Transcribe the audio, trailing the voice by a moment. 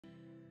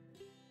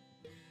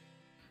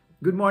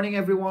Good morning,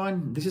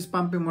 everyone. This is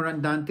Pampi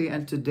Morandante,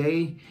 and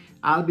today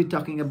I'll be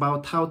talking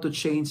about how to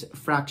change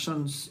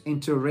fractions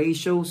into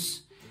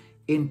ratios,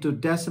 into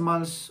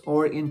decimals,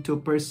 or into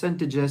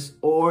percentages,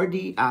 or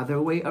the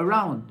other way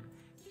around.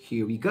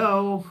 Here we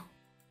go.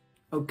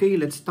 Okay,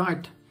 let's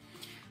start.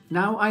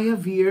 Now I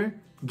have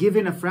here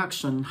given a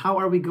fraction. How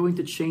are we going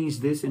to change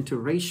this into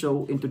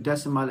ratio, into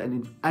decimal,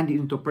 and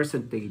into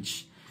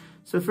percentage?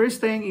 So first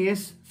thing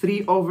is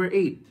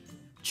 3/8.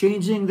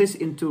 Changing this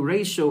into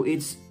ratio,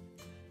 it's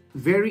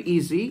very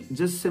easy.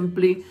 Just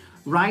simply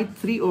write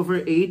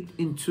 3/8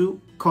 into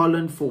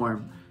column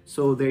form.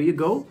 So there you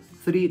go,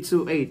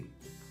 3/8,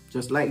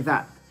 just like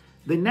that.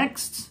 The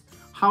next,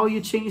 how you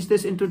change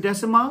this into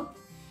decimal?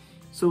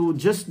 So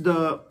just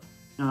the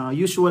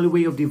usual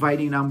way of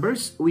dividing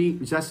numbers. We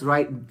just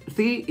write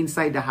 3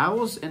 inside the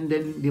house and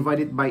then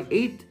divide it by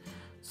 8.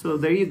 So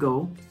there you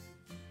go.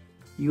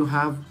 You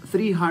have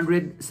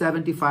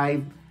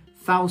 375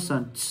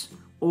 thousandths,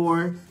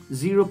 or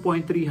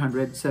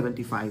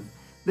 0.375.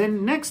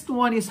 Then next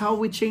one is how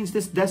we change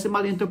this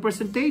decimal into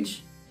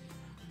percentage.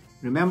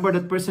 Remember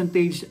that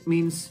percentage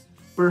means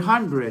per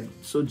 100.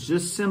 So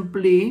just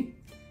simply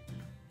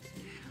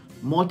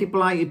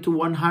multiply it to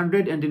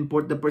 100 and then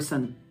put the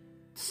percent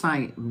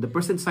sign or the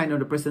percent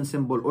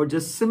symbol, or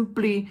just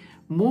simply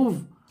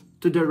move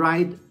to the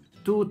right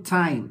 2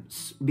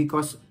 times,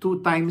 because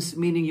 2 times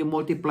meaning you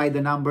multiply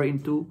the number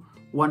into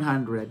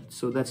 100.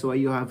 So that's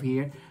why you have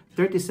here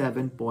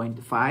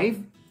 37.5%.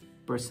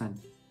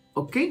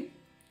 Okay?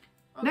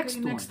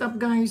 Next up,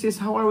 guys, is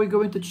how are we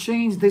going to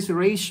change this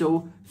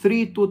ratio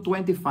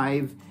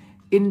 3/25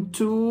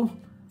 into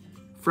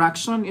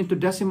fraction, into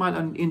decimal,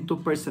 and into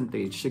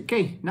percentage.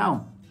 Okay,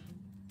 now,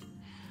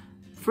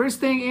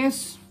 first thing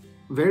is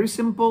very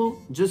simple.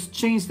 Just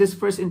change this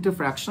first into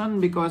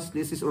fraction because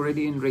this is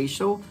already in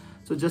ratio.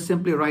 So just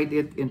simply write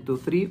it into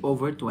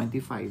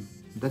 3/25.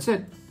 That's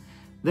it.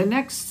 The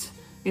next,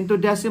 into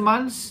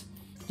decimals,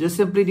 just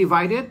simply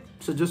divide it.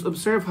 So just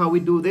observe how we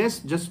do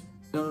this, just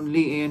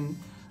only in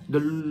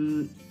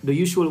the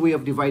usual way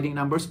of dividing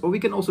numbers, or we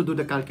can also do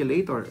the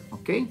calculator.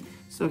 Okay,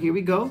 so here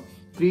we go,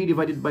 3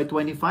 divided by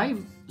 25.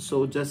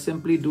 So just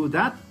simply do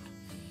that,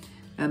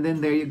 and then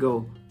there you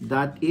go.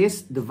 That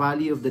is the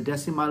value of the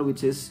decimal,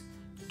 which is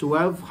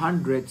 12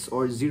 hundredths,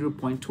 or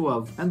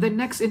 0.12. And then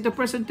next, into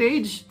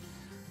percentage.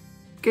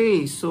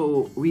 Okay,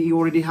 so we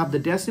already have the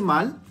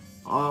decimal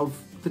of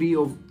 3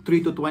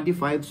 to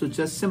 25. So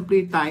just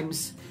simply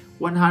times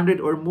 100,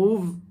 or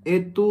move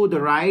it to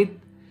the right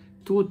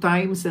 2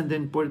 times and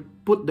then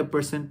put the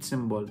percent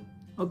symbol.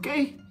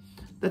 Okay,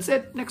 that's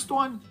it. Next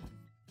one.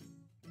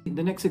 The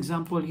next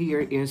example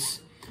here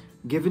is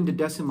given the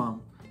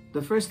decimal.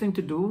 The first thing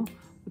to do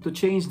to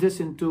change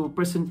this into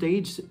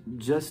percentage,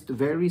 just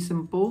very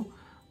simple.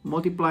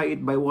 Multiply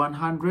it by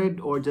 100,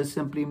 or just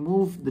simply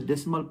move the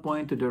decimal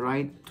point to the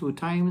right 2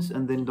 times,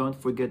 and then don't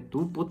forget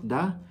to put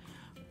the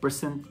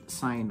percent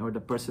sign or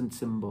the percent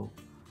symbol.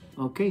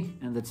 Okay,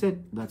 and that's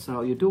it. That's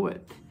how you do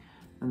it.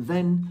 And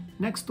then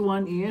next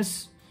one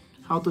is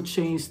how to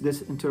change this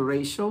into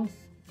ratio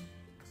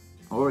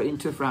or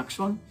into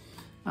fraction.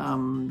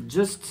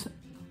 Just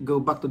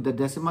go back to the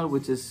decimal,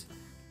 which is,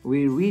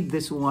 we read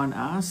this one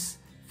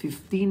as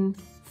 15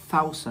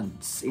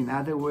 thousandths. In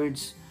other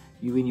words,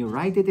 when you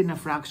write it in a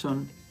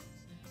fraction,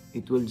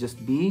 it will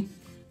just be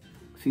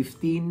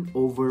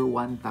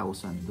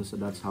 15/1000. So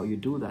that's how you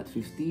do that,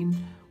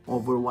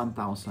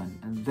 15/1000.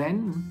 And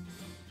then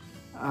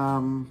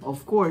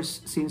of course,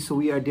 since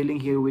we are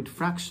dealing here with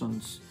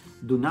fractions,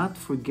 do not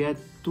forget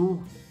to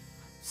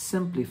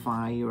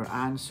simplify your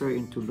answer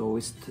into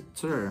lowest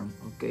term.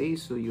 Okay,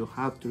 so you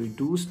have to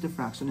reduce the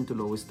fraction into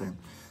lowest term.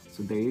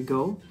 So there you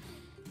go,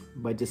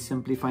 by just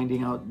simply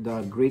finding out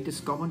the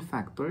greatest common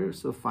factor.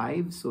 So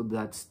 5, so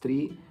that's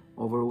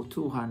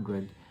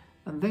 3/200.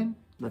 And then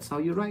that's how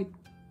you write.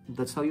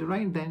 That's how you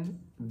write then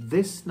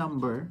this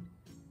number,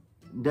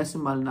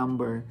 decimal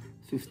number,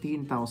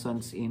 15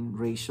 thousandths in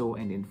ratio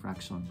and in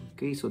fraction.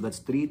 Okay, so that's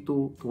 3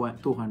 to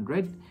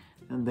 200,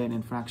 and then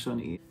in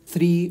fraction is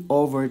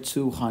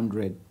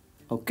 3/200.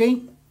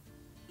 Okay?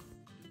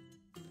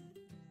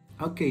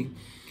 Okay,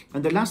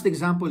 and the last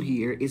example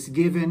here is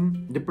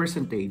given the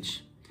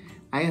percentage.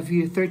 I have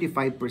here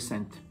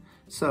 35%.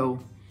 So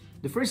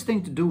the first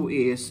thing to do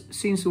is,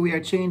 since we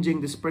are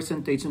changing this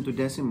percentage into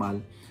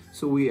decimal,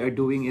 so we are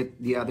doing it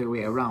the other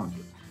way around.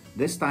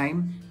 This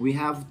time, we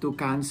have to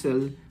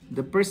cancel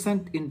the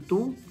percent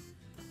into,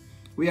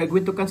 we are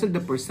going to cancel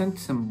the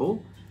percent symbol,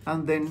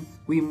 and then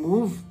we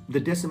move the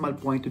decimal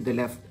point to the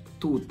left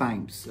 2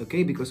 times.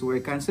 Okay, because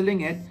we're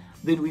canceling it,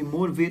 then we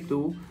move it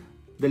to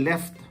the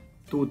left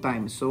 2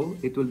 times. So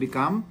it will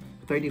become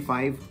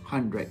 35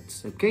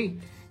 hundredths. Okay,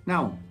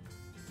 now,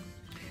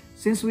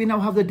 since we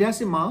now have the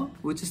decimal,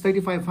 which is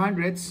 35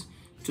 hundredths,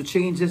 to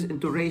change this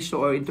into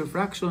ratio or into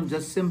fraction,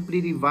 just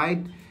simply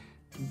divide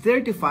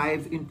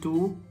 35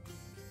 into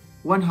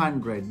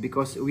 100,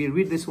 because we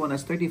read this one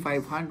as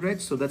 35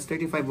 hundredths, so that's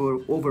 35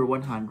 over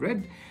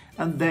 100,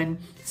 and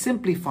then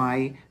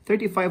simplify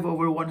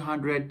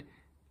 35/100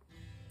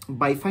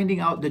 by finding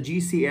out the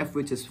GCF,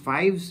 which is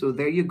 5. So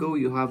there you go,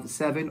 you have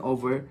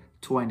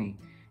 7/20.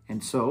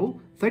 And so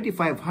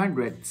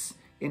 35/100ths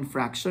in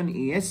fraction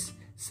is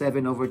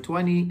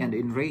 7/20, and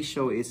in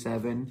ratio is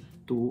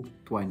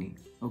 7/20.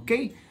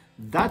 Okay,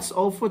 that's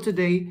all for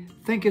today.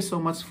 Thank you so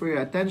much for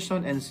your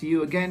attention, and see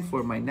you again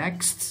for my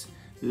next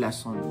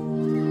lesson.